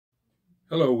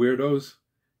Hello, weirdos.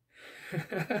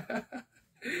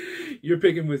 You're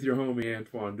picking with your homie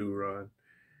Antoine Dooron,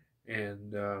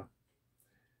 and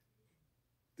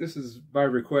this is by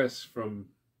request from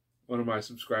one of my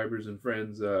subscribers and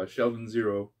friends, Sheldon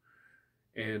Zero,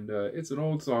 and it's an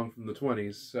old song from the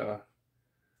 20s. Let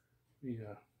me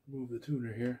move the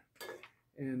tuner here,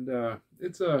 and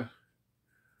it's a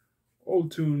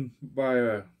old tune by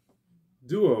a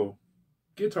duo,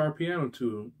 guitar-piano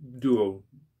duo,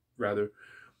 rather,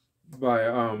 by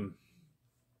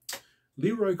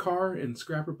Leroy Carr and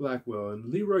Scrapper Blackwell. And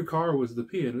Leroy Carr was the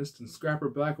pianist and Scrapper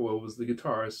Blackwell was the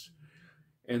guitarist.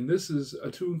 And this is a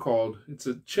tune called, it's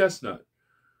a chestnut.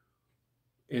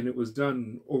 And it was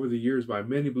done over the years by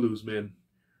many bluesmen.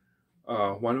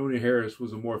 Wynonie Harris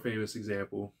was a more famous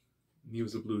example. He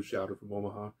was a blues shouter from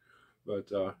Omaha.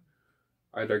 But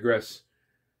I digress.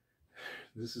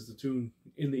 This is the tune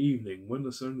In the Evening, When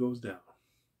the Sun Goes Down.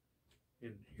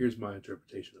 And here's my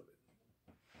interpretation of it.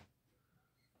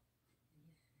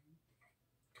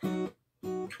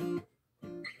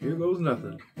 Here goes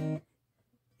nothing.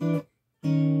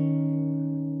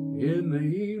 In the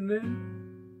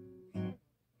evening,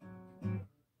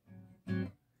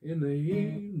 in the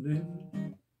evening,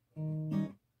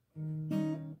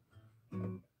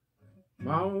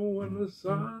 when the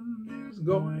sun is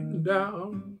going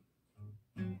down.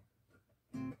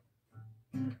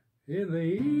 In the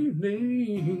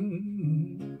evening,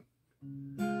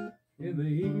 in the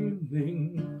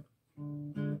evening,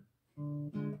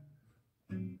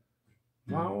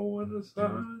 when the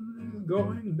sun is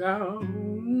going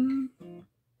down.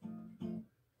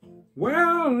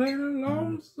 Well, ain't it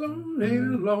lonesome,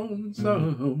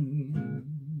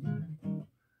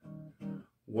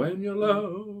 when your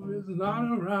love is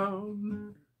not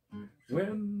around,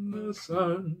 when the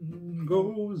sun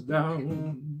goes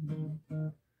down.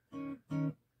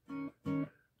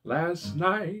 Last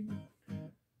night,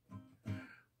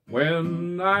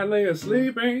 when I lay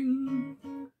a-sleeping,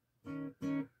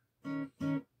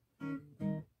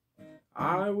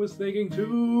 I was thinking to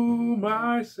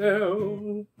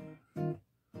myself.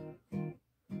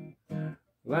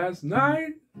 Last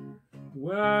night,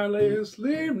 when I lay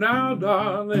asleep now,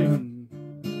 darling,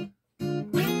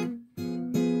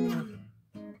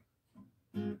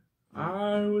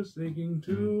 I was thinking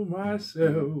to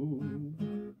myself.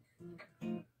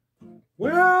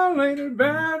 Well, ain't it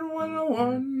bad when the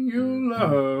one you're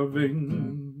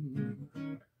loving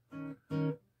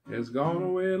has gone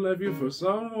away and left you for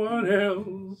someone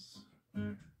else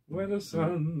when the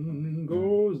sun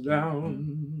goes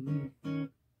down?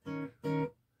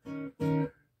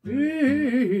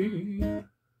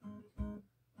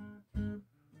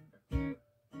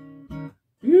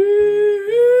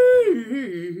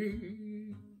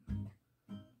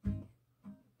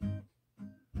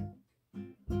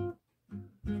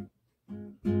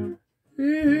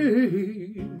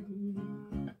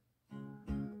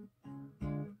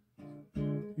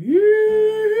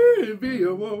 Be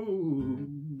a woe.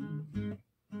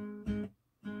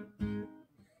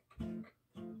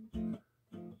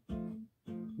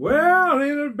 Well,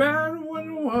 ain't it bad when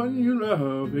the one you're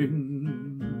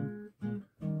loving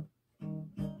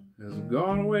has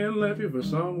gone away and left you for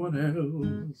someone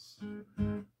else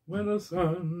when the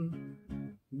sun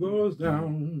goes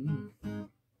down?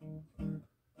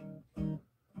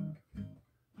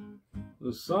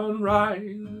 The sun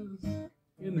rises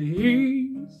in the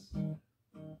east,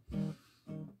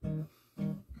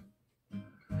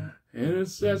 and it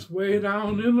sets way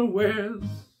down in the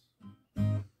west.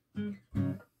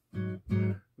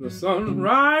 The sun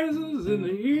rises in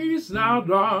the east now,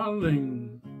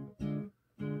 darling,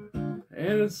 and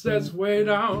it sets way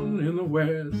down in the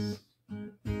west.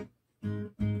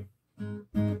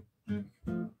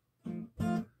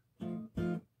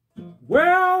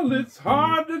 Well, it's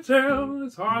hard to tell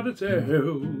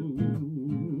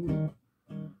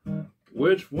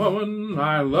which woman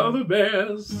I love the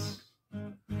best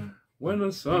when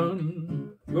the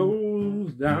sun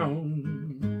goes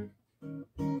down.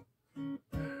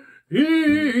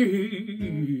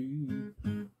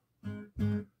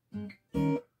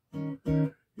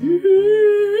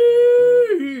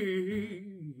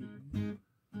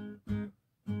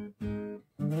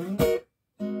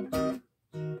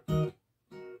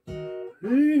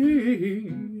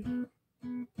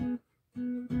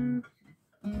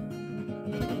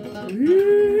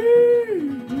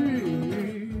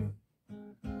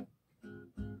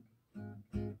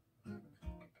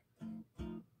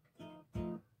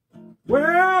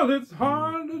 Well, it's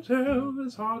hard to tell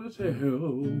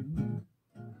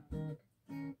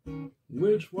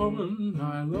which woman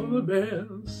I love the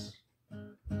best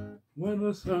when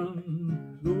the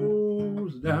sun goes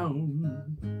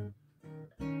down.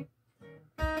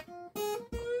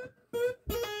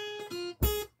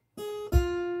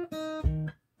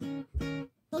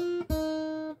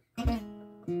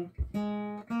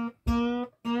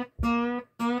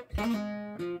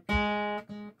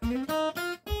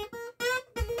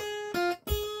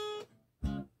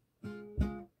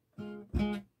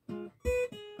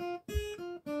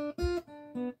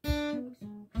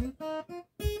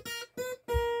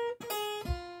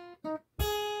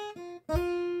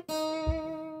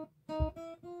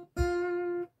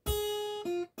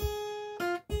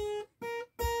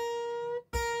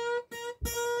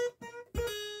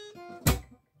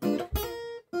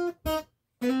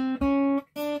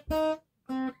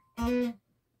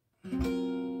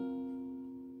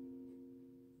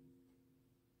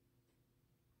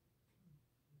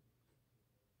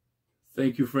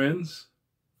 Thank you, friends,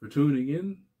 for tuning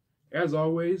in. As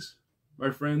always, my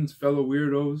friends, fellow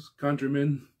weirdos,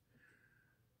 countrymen,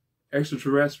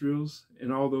 extraterrestrials,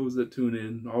 and all those that tune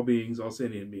in, all beings, all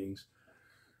sentient beings.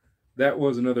 That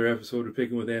was another episode of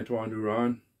Pickin' with Antoine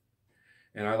Dooron.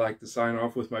 And I like to sign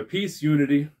off with my peace,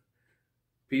 unity,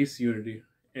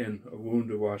 and a wound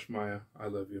to wash Maya. I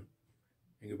love you.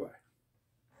 And goodbye.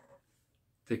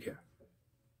 Take care.